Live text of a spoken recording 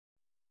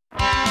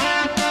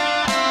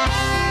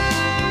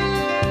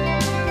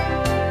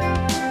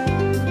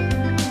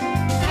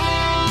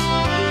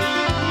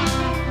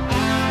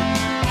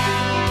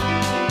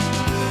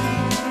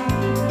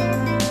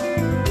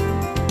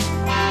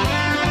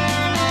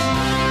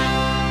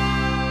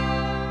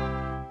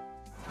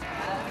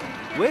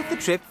Worth the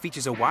Trip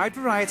features a wide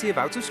variety of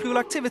out-of-school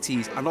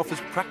activities and offers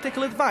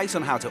practical advice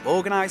on how to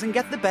organise and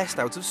get the best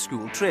out of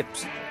school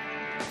trips.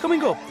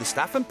 Coming up, the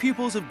staff and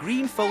pupils of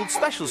Greenfold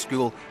Special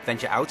School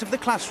venture out of the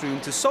classroom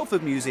to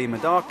Salford Museum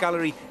and Art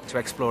Gallery to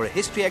explore a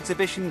history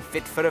exhibition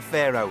fit for a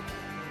pharaoh.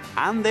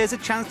 And there's a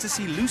chance to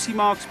see Lucy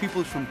Marks'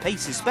 pupils from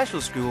Pace's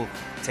Special School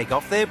take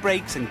off their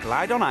brakes and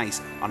glide on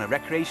ice on a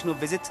recreational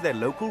visit to their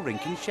local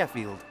rink in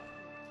Sheffield.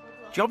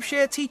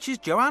 JobShare teachers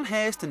Joanne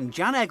Hurst and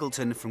Jan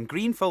Eggleton from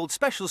Greenfold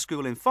Special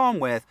School in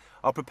Farnworth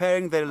are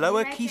preparing their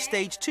lower Key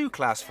Stage 2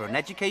 class for an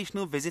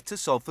educational visit to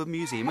Salford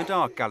Museum and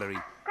Art Gallery.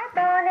 Good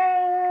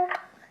morning.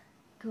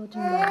 Good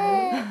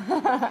morning.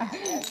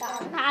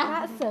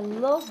 That's a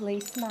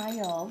lovely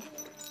smile.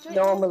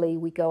 Normally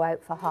we go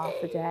out for half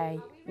a day,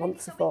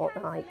 once a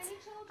fortnight,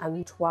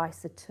 and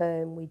twice a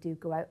term we do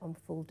go out on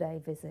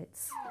full-day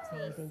visits,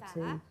 according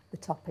to the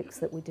topics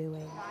that we're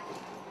doing.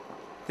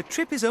 The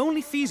trip is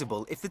only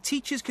feasible if the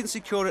teachers can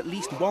secure at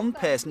least one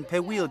person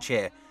per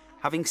wheelchair.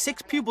 Having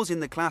 6 pupils in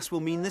the class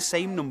will mean the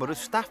same number of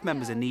staff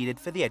members are needed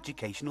for the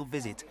educational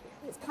visit.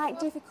 It's quite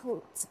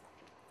difficult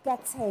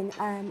getting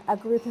a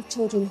group of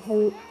children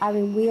who are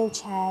in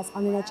wheelchairs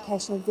on an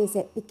educational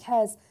visit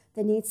because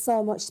they need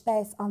so much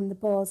space on the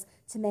bus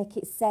to make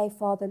it safe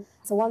for them.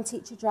 So one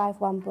teacher drives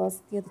one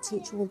bus, the other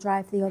teacher will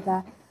drive the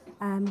other.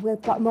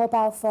 We've got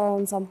mobile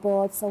phones on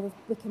board so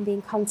we can be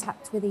in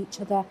contact with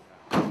each other.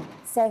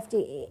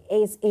 Safety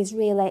is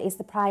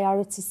the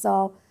priority,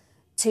 so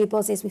 2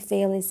 buses we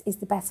feel is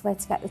the best way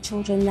to get the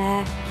children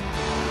there.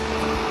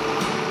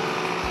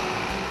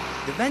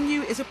 The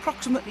venue is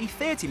approximately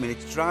 30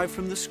 minutes drive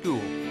from the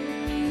school.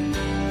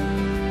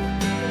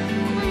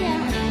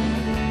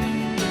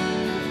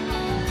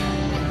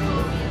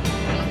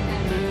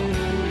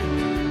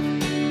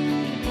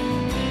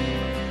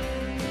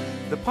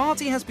 The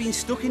party has been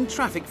stuck in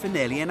traffic for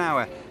nearly an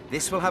hour.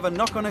 This will have a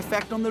knock-on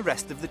effect on the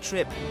rest of the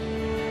trip.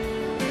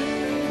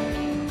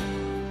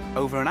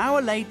 Over an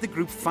hour late, the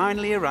group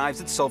finally arrives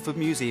at Salford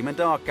Museum and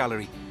Art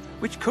Gallery,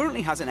 which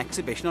currently has an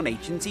exhibition on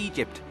ancient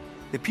Egypt.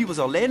 The pupils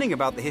are learning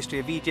about the history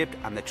of Egypt,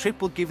 and the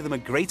trip will give them a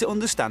greater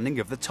understanding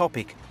of the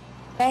topic.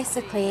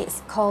 Basically,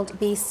 it's called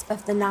Beasts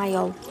of the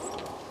Nile.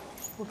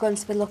 We're going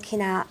to be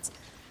looking at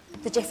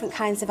the different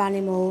kinds of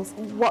animals,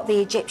 what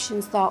the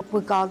Egyptians thought were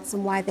gods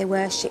and why they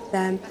worshipped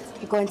them.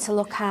 We're going to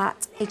look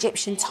at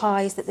Egyptian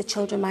toys that the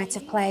children might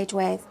have played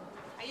with.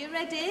 Are you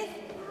ready?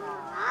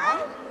 1,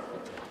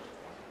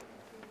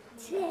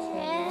 2,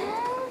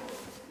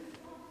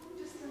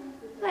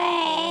 3,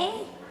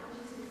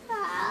 4,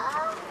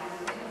 5.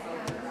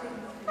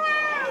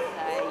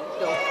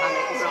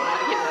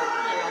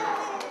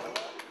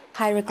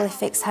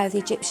 Hieroglyphics, how the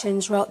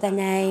Egyptians wrote their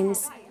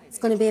names. It's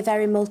going to be a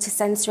very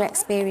multi-sensory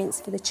experience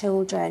for the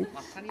children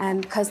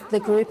because the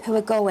group who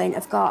are going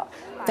have got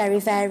very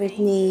varied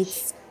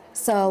needs.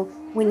 So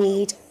we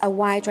need a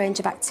wide range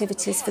of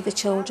activities for the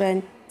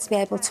children to be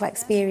able to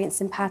experience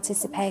and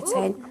participate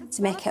in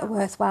to make it a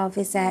worthwhile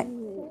visit.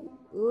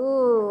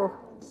 Ooh,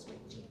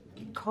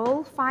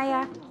 coal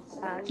fire.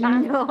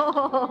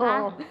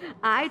 No,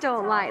 I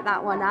don't like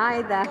that one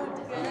either.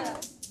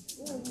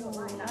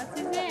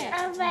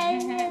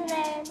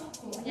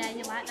 Yeah,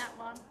 you like that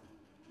one.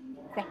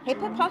 The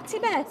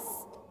hippopotamus.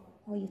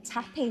 Oh, you're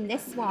tapping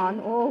this one.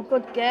 Oh,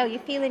 good girl,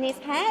 you're feeling his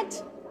head.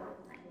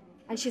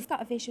 And she's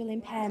got a visual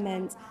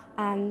impairment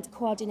and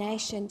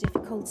coordination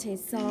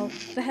difficulties, so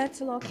for her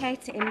to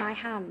locate it in my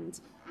hand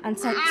and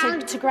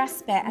to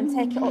grasp it and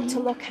take it up to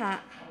look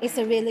at, it's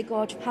a really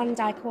good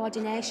hand-eye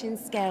coordination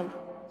skill.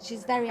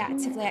 She's very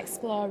actively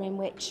exploring,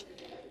 which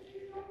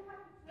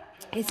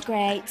is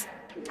great.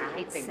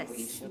 I think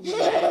he's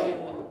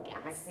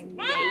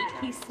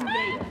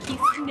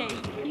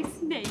snakey,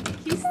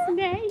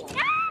 snake.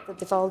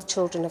 All the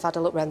children have had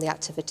a look around the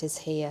activities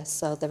here,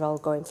 so they're all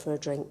going for a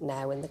drink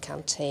now in the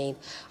canteen,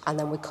 and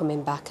then we're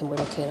coming back and we're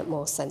looking at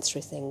more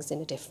sensory things in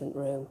a different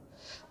room.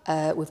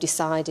 We've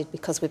decided,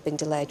 because we've been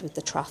delayed with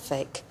the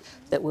traffic,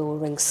 that we will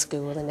ring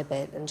school in a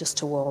bit and just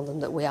to warn them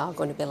that we are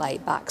going to be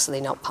late back so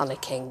they're not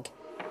panicking.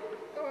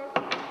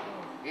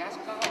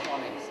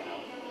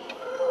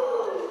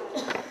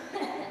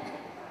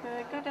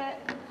 Got it.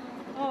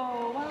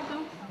 Oh, well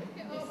done.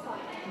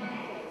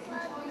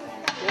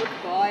 Good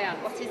boy, and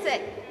what is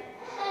it?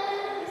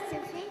 It's a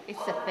fish.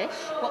 It's a fish.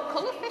 What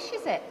colour fish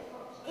is it?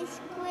 It's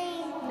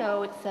green.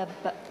 No, it's a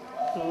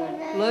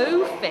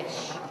blue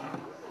fish.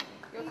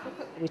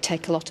 We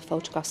take a lot of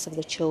photographs of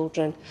the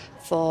children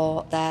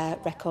for their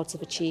records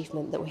of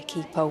achievement that we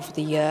keep over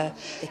the year.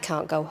 They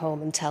can't go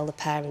home and tell the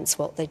parents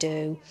what they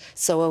do.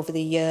 So over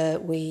the year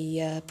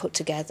we put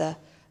together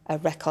a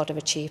record of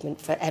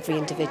achievement for every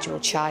individual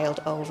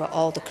child over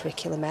all the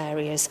curriculum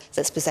areas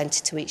that's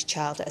presented to each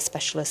child at a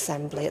special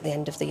assembly at the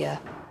end of the year.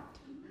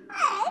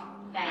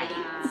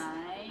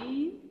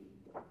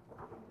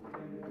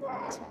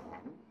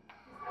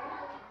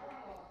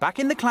 Back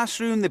in the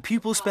classroom, the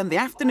pupils spend the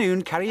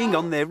afternoon carrying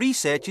on their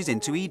researches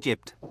into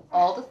Egypt.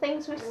 All the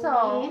things we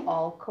saw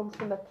all come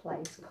from a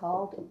place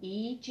called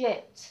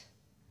Egypt.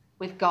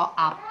 We've got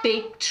a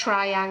big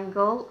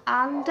triangle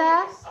and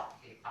a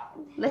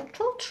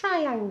Little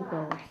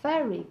triangle,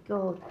 very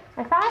good.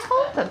 If I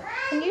hold them,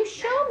 can you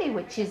show me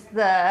which is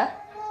the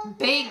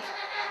big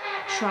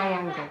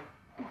triangle?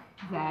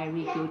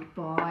 Very good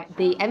boy.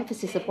 The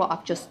emphasis of what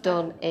I've just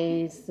done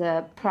is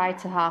prior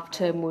to half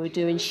term we were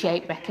doing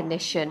shape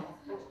recognition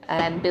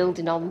and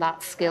building on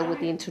that skill with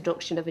the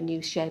introduction of a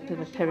new shape of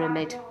a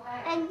pyramid.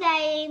 A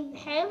giant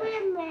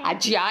pyramid. A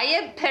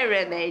giant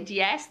pyramid,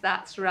 yes,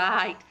 that's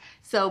right.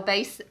 So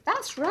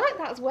that's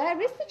right,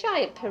 where is the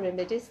giant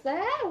pyramid? Is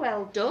there?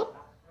 Well done.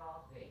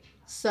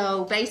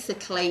 So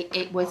basically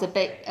it was a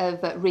bit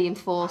of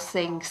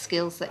reinforcing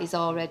skills that he's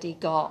already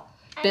got,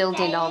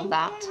 building on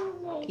that.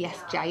 Yes,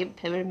 giant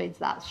pyramids,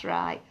 that's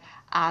right.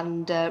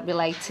 And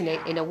relating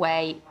it in a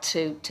way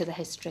to the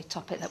history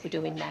topic that we're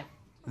doing now.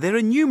 There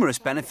are numerous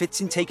benefits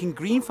in taking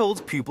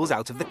Greenfold's pupils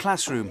out of the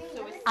classroom.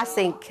 I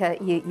think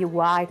you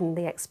widen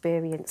the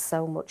experience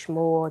so much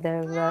more.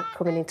 They're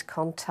coming into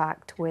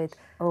contact with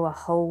a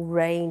whole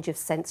range of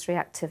sensory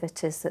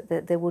activities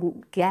that they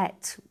wouldn't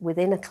get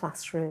within a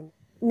classroom.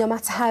 No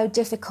matter how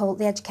difficult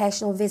the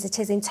educational visit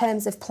is in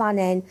terms of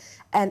planning,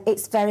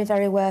 it's very,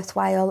 very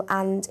worthwhile,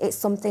 and it's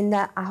something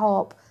that I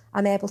hope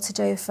I'm able to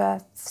do for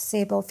a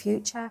foreseeable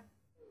future.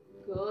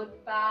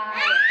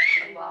 Goodbye,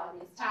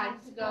 everyone, it's time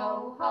to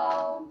go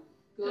home.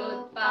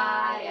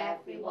 Goodbye,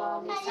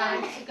 everyone, it's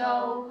time to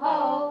go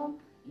home.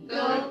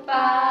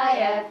 Goodbye,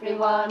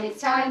 everyone,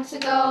 it's time to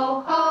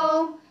go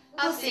home.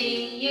 I'll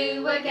see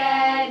you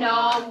again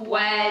on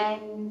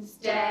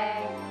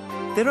Wednesday.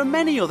 There are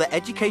many other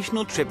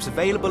educational trips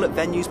available at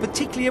venues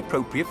particularly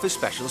appropriate for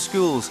special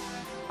schools.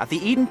 At the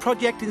Eden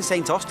Project in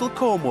St Austell,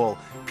 Cornwall,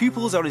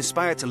 pupils are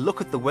inspired to look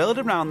at the world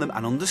around them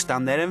and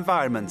understand their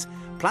environment.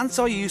 Plants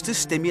are used to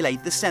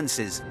stimulate the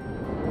senses.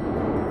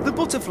 The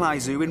Butterfly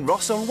Zoo in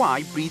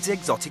Ross-on-Wye breeds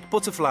exotic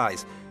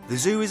butterflies. The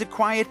zoo is a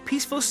quiet,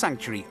 peaceful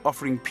sanctuary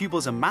offering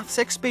pupils a maths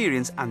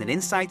experience and an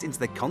insight into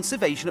the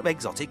conservation of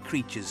exotic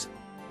creatures.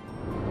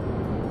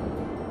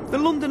 The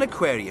London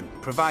Aquarium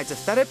provides a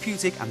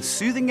therapeutic and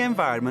soothing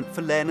environment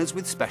for learners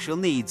with special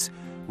needs,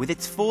 with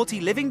its 40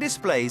 living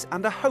displays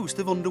and a host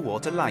of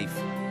underwater life.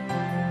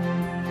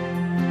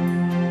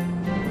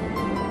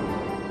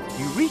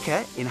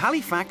 Eureka in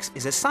Halifax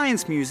is a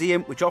science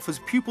museum which offers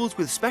pupils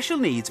with special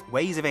needs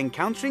ways of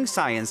encountering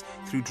science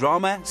through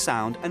drama,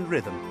 sound and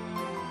rhythm.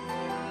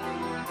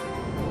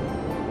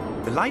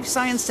 The Life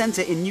Science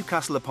Centre in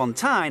Newcastle upon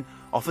Tyne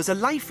offers a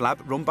life lab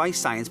run by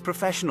science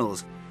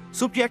professionals.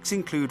 Subjects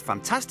include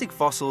fantastic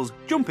fossils,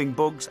 jumping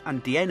bugs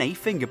and DNA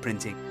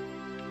fingerprinting.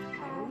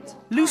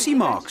 Lucy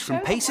Marks from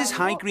Pace's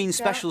High Green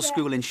Special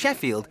School in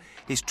Sheffield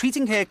is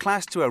treating her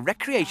class to a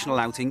recreational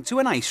outing to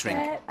an ice rink.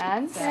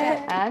 And sit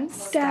and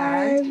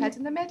stand. Head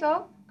in the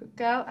middle. Good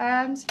girl.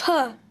 And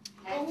puh.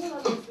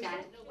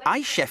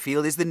 Ice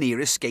Sheffield is the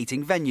nearest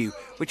skating venue,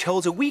 which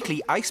holds a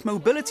weekly ice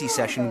mobility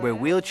session where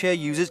wheelchair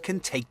users can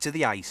take to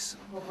the ice.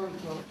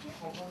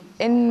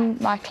 In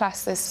my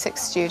class there's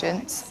 6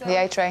 students. The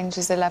age range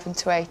is 11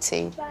 to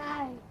 18.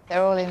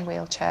 They're all in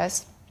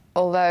wheelchairs,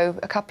 although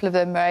a couple of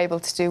them are able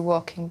to do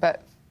walking,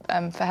 but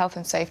for health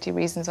and safety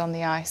reasons on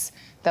the ice,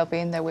 they'll be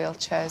in their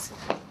wheelchairs.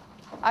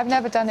 I've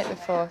never done it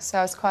before, so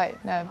I was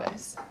quite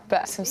nervous.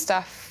 But some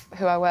staff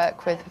who I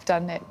work with have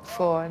done it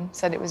before and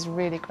said it was a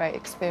really great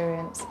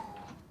experience.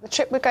 The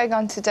trip we're going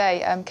on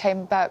today came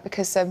about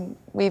because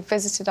we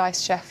visited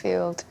Ice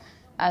Sheffield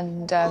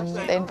and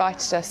they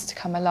invited us to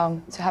come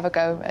along to have a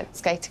go at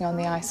skating on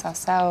the ice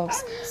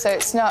ourselves. So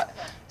it's not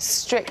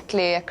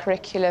strictly a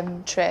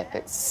curriculum trip,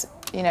 it's,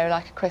 you know,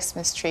 like a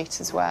Christmas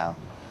treat as well.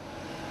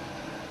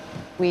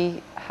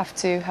 We have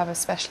to have a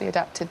specially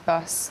adapted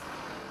bus.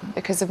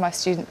 Because of my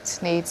student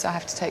needs, I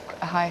have to take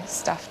a high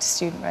staff to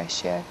student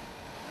ratio.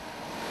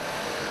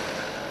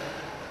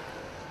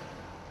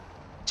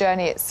 The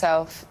journey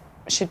itself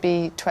should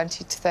be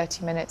 20 to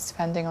 30 minutes,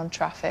 depending on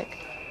traffic.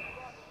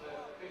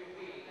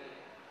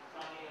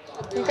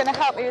 You're going to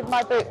help me with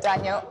my boot,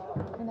 Daniel.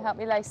 You're going to help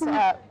me lace it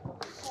up.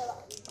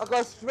 I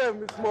got to swim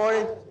this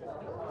morning.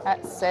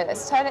 That's it.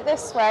 Let's turn it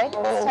this way.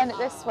 Let's turn it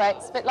this way.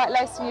 It's a bit like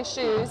lacing your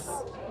shoes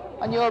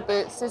on your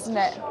boots, isn't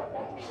it?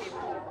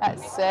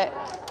 That's it.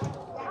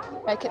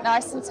 Make it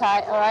nice and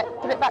tight, all right?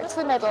 Put it back to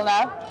the middle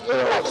now.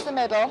 Back to the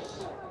middle.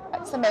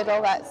 Back to the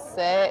middle, that's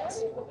it.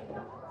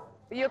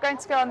 But you're going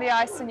to go on the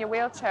ice in your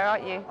wheelchair,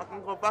 aren't you? I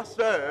can go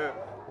faster.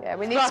 Yeah,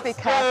 we need to be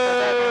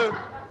careful, don't we?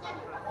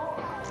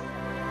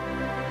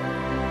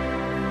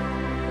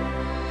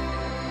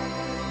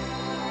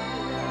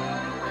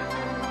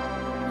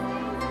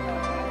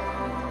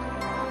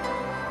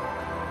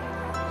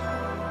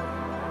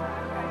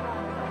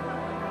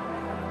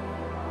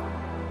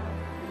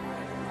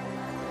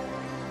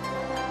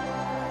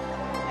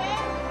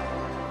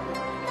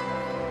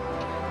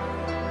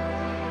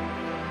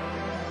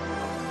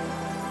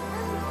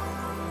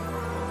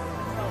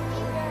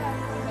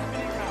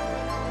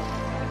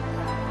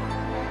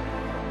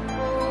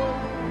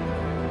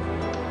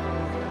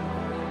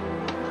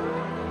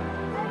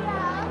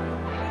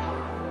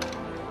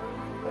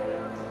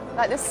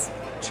 Like, this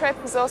trip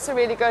is also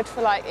really good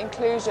for like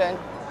inclusion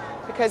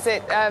because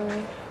it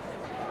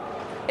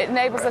It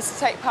enables us to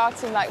take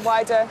part in like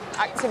wider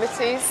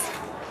activities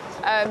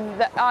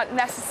that aren't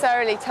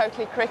necessarily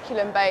totally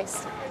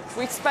curriculum-based.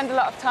 We spend a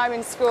lot of time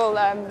in school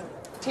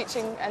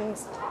teaching and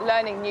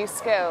learning new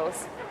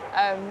skills,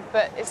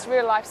 but it's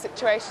real-life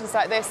situations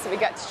like this that we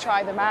get to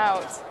try them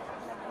out.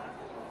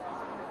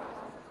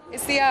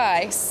 Is the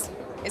ice,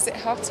 is it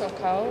hot or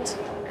cold?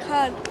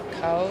 Cold.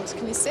 Cold.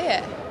 Can you see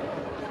it?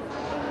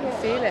 You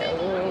feel it?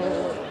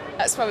 Ooh.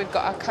 That's why we've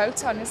got our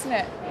coat on, isn't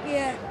it?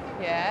 Yeah.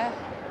 Yeah.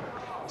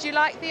 Do you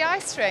like the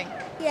ice rink?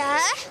 Yeah.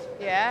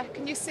 Yeah.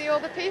 Can you see all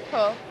the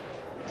people?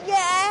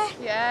 Yeah.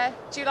 Yeah.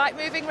 Do you like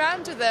moving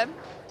around with them?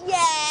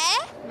 Yeah.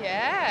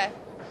 Yeah.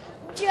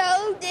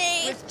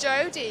 Jodie. With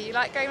Jodie. You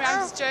like going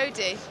around with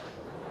Jodie?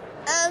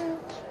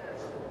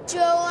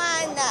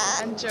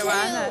 Joanna. And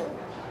Joanna.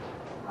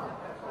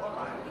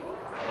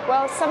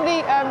 Well,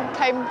 somebody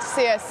came to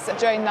see us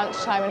during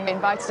lunchtime and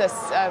invited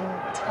us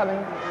to come and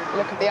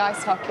look at the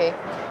ice hockey.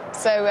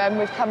 So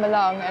we've come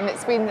along, and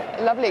it's been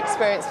a lovely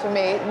experience for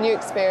me, a new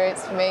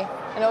experience for me,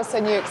 and also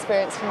a new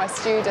experience for my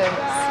students.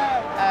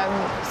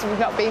 So we've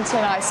not been to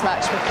an ice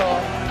match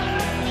before.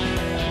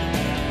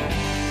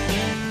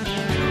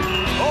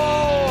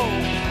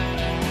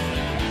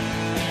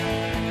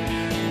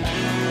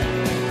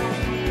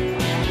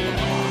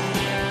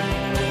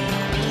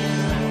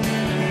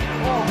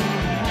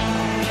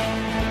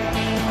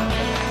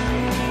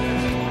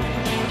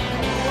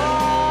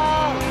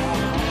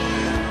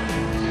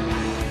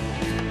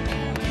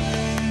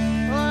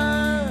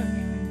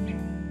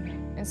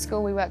 In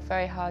school, we work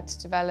very hard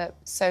to develop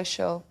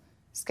social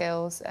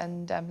skills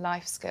and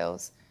life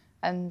skills,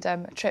 and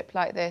a trip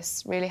like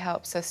this really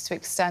helps us to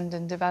extend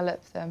and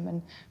develop them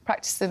and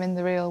practice them in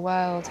the real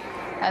world.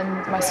 And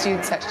my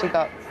students actually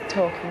got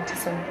talking to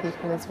some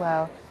people as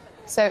well.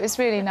 So it's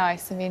really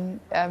nice. I mean,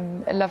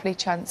 a lovely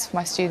chance for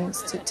my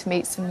students to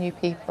meet some new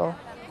people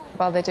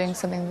while they're doing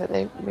something that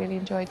they really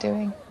enjoy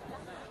doing.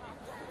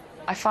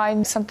 I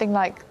find something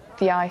like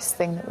the ice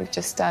thing that we've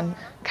just done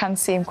can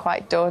seem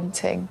quite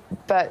daunting,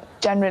 but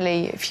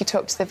generally if you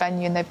talk to the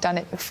venue and they've done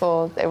it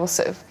before, they will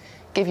sort of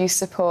give you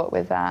support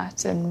with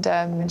that and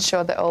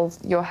ensure that all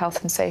your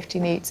health and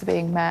safety needs are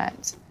being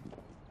met.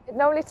 It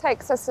normally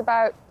takes us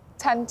about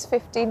 10 to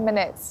 15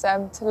 minutes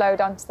to load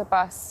onto the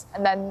bus,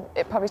 and then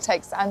it probably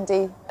takes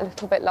Andy a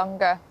little bit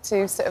longer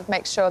to sort of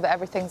make sure that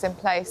everything's in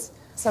place.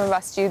 Some of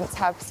our students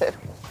have sort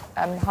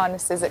of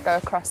harnesses that go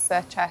across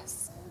their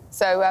chests.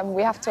 So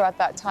we have to add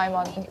that time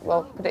on,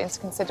 well, put it into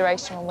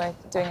consideration when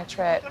we're doing a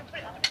trip,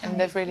 and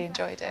they've really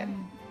enjoyed it.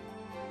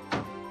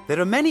 There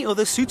are many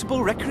other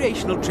suitable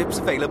recreational trips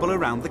available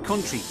around the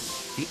country.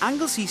 The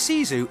Anglesey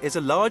Sea Zoo is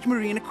a large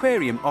marine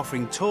aquarium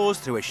offering tours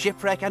through a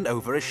shipwreck and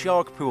over a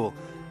shark pool.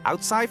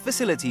 Outside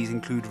facilities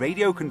include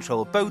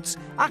radio-controlled boats,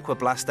 aqua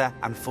blaster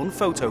and fun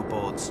photo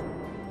boards.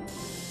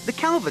 The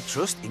Calvert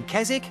Trust in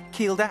Keswick,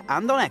 Kielder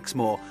and on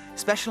Exmoor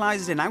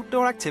specialises in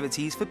outdoor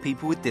activities for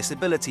people with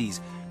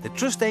disabilities. The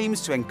Trust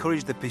aims to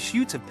encourage the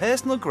pursuit of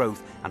personal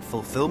growth and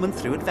fulfilment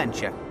through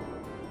adventure.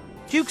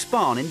 Duke's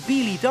Barn in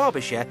Beeley,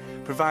 Derbyshire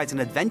provides an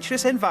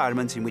adventurous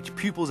environment in which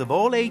pupils of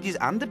all ages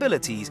and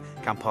abilities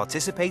can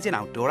participate in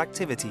outdoor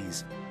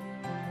activities.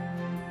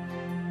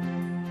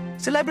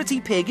 Celebrity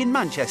Pig in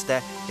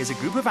Manchester is a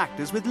group of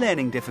actors with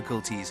learning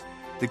difficulties.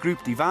 The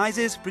group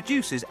devises,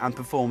 produces and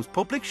performs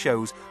public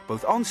shows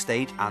both on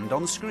stage and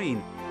on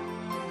screen.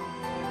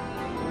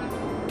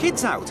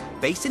 Kids Out,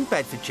 based in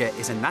Bedfordshire,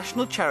 is a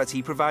national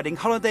charity providing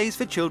holidays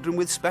for children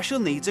with special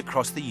needs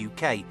across the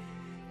UK.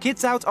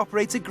 Kids Out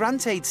operates a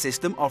grant aid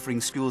system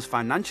offering schools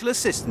financial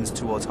assistance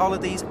towards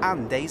holidays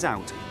and days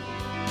out.